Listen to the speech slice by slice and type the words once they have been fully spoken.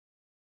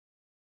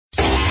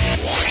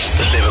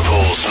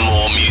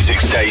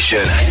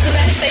station. It's the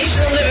best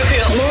station in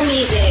Liverpool. More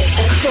music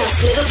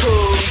across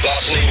Liverpool.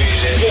 Lots of new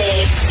music.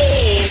 This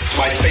is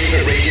My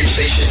favourite radio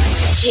station.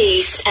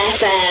 Juice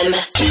FM.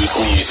 Juice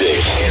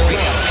Music. Here we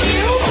go.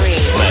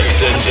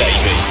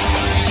 Lex&Davey.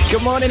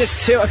 Good morning,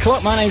 it's 2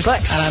 o'clock. My name's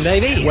Lex. And I'm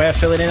Davey. We're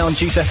filling in on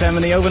Juice FM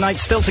and the overnight.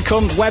 Still to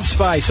come, Web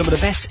Spy, some of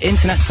the best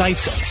internet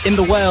sites in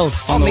the world.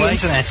 On the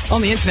internet.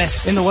 On the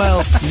internet, in the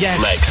world,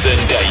 yes.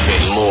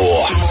 Lex&Davey.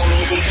 More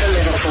music for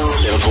Liverpool.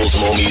 Liverpool's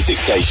more music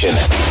station.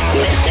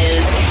 This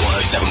is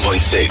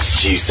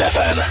 107.6 Juice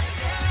FM.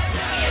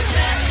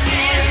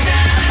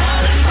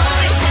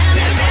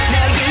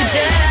 Now you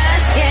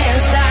just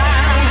can't stop.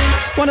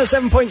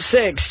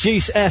 107.6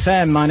 Juice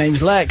FM. My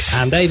name's Lex.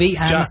 And Davey.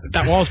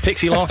 That was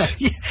Pixie Lot.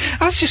 Yeah,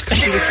 I was just going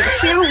to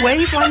see how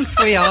wavelength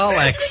we are,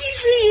 Lex. Did you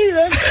see you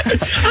then?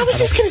 I was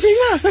just going to do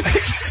that.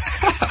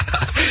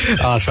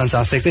 Oh, it's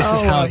fantastic. This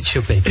is how it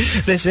should be.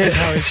 This is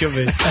how it should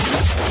be.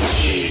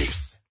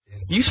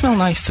 You smell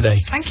nice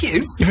today. Thank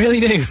you. You really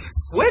do.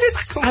 Where did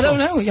that come from? I don't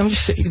know. I'm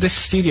just this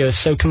studio is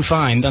so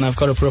confined, and I've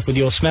got to put up with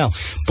your smell.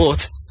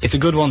 But it's a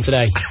good one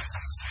today.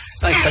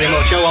 Thanks very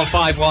much.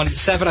 0151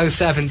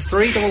 707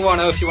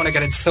 3110 if you want to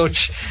get in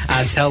touch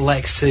and tell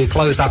Lex to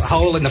close that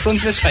hole in the front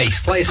of his face.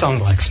 Play a song,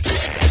 Lex.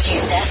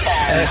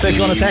 So if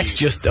you want to text,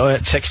 just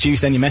text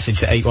Juice, then your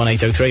message to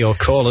 81803 or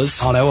call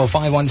us. On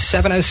 0151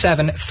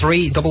 707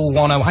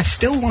 3110. I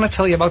still want to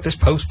tell you about this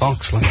post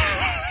box, Lex.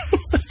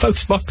 The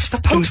post box.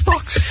 The post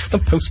box. The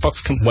post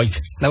box can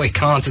wait. No, it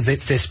can't.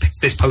 This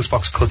post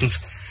box couldn't.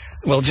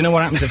 Well, do you know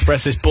what happens if you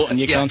press this button?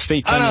 You can't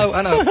speak. I know.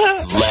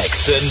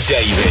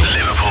 Lex&Davey.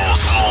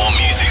 Liverpool's more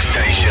music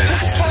station.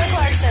 Kelly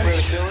Clarkson. I'm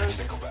going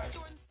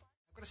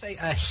to say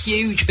a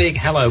huge big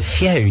hello.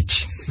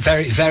 Huge.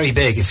 Very, very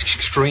big. It's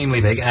extremely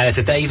big.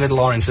 To David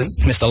Lawrenson.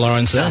 Mr.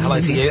 Lawrenson.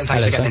 Hello to you, and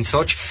thanks for getting in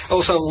touch.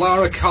 Also,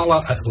 Laura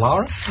Collard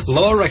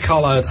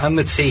and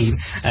the team.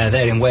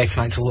 They're in work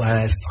tonight till,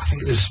 I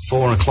think it was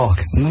 4 o'clock.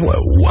 Whoa.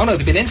 Oh no,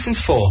 they've been in since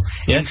 4.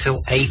 Yeah.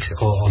 Until 8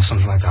 or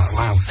something like that.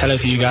 Wow. Hello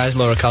to you guys,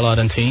 Laura Collard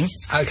and team.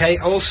 Okay,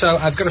 also,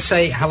 I've got to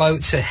say hello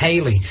to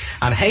Hayley.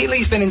 And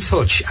Hayley's been in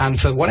touch,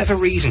 and for whatever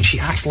reason, she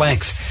asked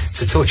Lex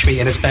to touch me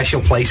in a special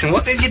place. And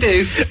what did you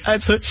do? I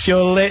touched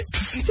your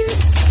lips.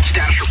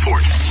 Status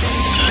report.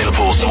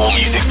 Liverpool's more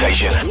music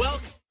station.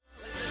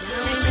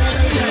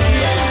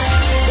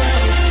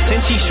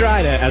 Tinchy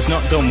Strider has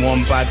not done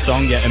one bad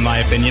song yet, in my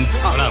opinion.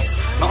 Oh, no.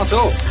 Not at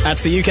all.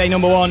 That's the UK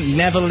number 1,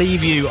 Never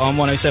Leave You, on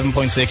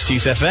 107.6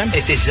 Juice FM.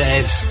 It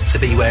deserves to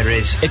be where it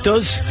is. It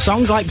does.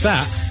 Songs like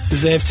that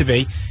deserve to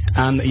be,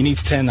 and you need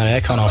to turn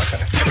that aircon off.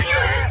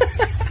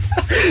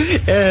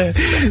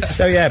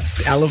 So yeah,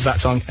 I love that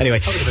song. Anyway.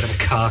 That was a bit of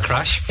a car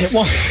crash. It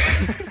was.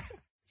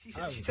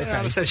 She turned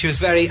around and said she was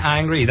very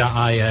angry that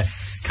I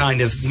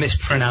kind of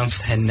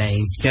mispronounced her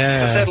name. Yeah.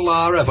 So I said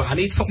Lara, but I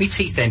need to put my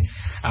teeth in.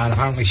 And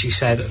apparently she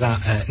said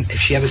that if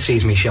she ever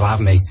sees me, she'll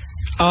have me.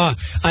 I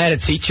had a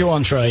teacher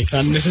once, right,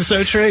 and this is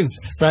so true.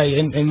 Right,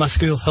 in my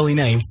school, Holy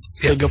Name.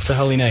 Yeah. Big up to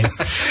Holy Name.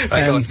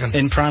 Right, go on.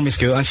 In primary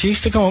school, and she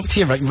used to come up to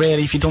you, like,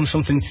 really, if you'd done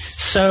something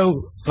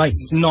so, like,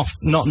 not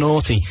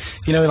naughty,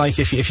 you know, like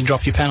if you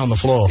drop your pen on the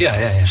floor.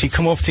 Yeah. She'd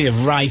come up to you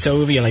right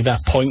over you like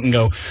that, point and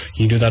go,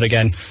 you do that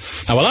again,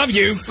 I will have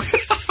you.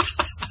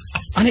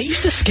 And it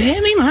used to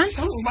scare me, man.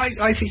 Oh,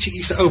 my teacher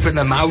used to open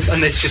their mouth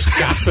and this just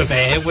gasp of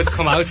air would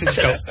come out and just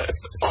go,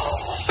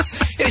 oh.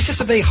 It's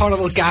just a big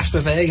horrible gasp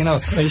of air, you know.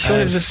 Are you sure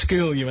it was a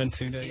school you went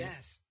to, Dave?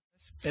 Yes.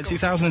 In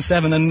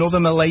 2007, another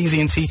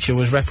Malaysian teacher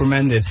was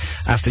reprimanded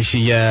after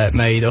she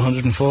made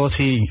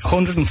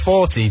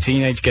 140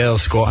 teenage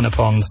girls squat in a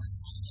pond.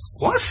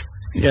 What?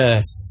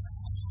 Yeah.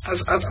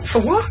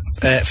 For what?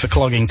 For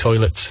clogging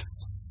toilets.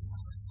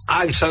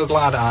 I'm so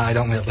glad I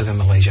don't live in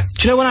Malaysia.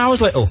 Do you know when I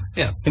was little?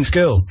 Yeah. In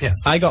school? Yeah.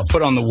 I got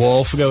put on the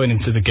wall for going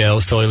into the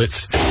girls'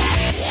 toilets.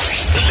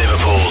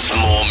 Liverpool's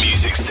more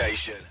music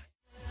station.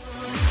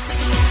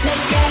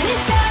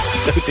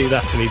 Don't do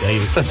that to me,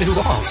 David. Don't do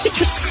what? It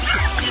just...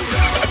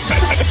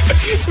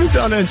 It's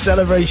Madonna in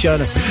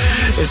celebration.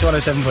 It's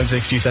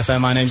 107.6 Juice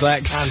FM. My name's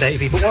Lex. And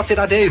Davey, but what did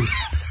I do?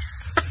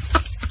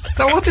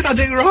 No, what did I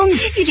do wrong?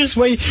 You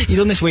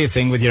done this weird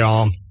thing with your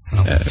arm.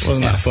 Oh. It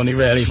wasn't that funny,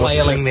 really.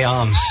 Flailing the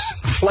arms.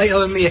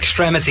 Flailing the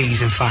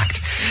extremities, in fact.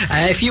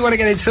 If you want to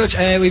get in touch,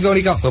 we're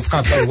going to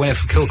play the winner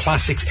for Cool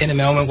Classics in a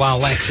moment while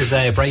Lex is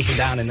breaking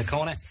down in the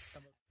corner.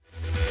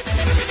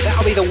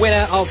 That'll be the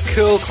winner of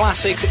Cool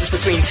Classics. It was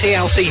between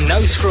TLC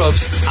No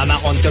Scrubs and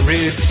that one,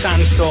 Darude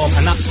Sandstorm.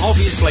 And that,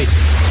 obviously,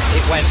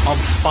 it went on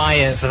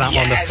fire for that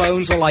one. The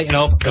phones were lighting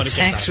up, the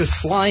text was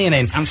flying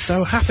in. I'm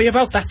so happy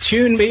about that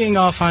tune being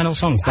our final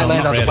song. I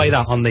learned how to play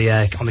that on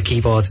the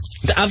keyboard.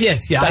 Have you?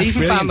 Yeah, I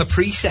even found the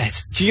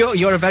preset.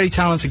 You're a very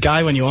talented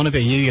guy when you want to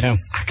be, you know.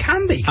 I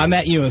can be. I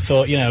met you and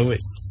thought, you know,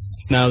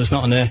 No, there's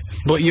nothing there.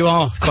 But you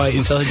are quite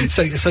intelligent.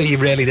 So you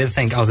really did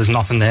think, oh, there's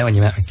nothing there when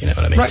you met me. You know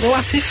what I mean? Right, well,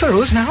 that's it for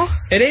us now.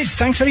 It is.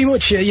 Thanks very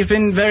much. You've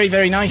been very,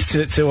 very nice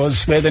to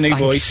us. We're the new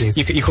Thank boys. you.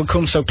 You could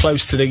come so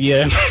close to the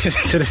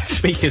to the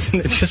speakers,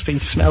 and it's just been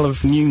smell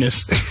of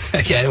newness.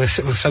 Yeah, we're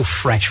so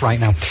fresh right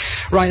now.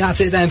 Right,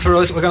 that's it then for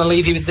us. We're going to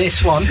leave you with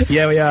this one.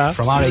 Yeah, we are.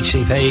 From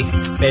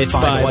RHCP. It's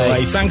By the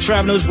Way. Thanks for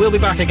having us. We'll be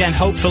back again,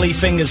 hopefully,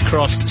 fingers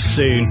crossed,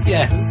 soon.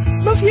 Yeah.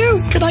 Love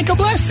you. Good night. God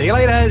bless. See you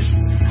later.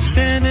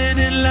 Standing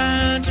in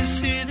line to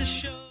see the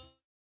show.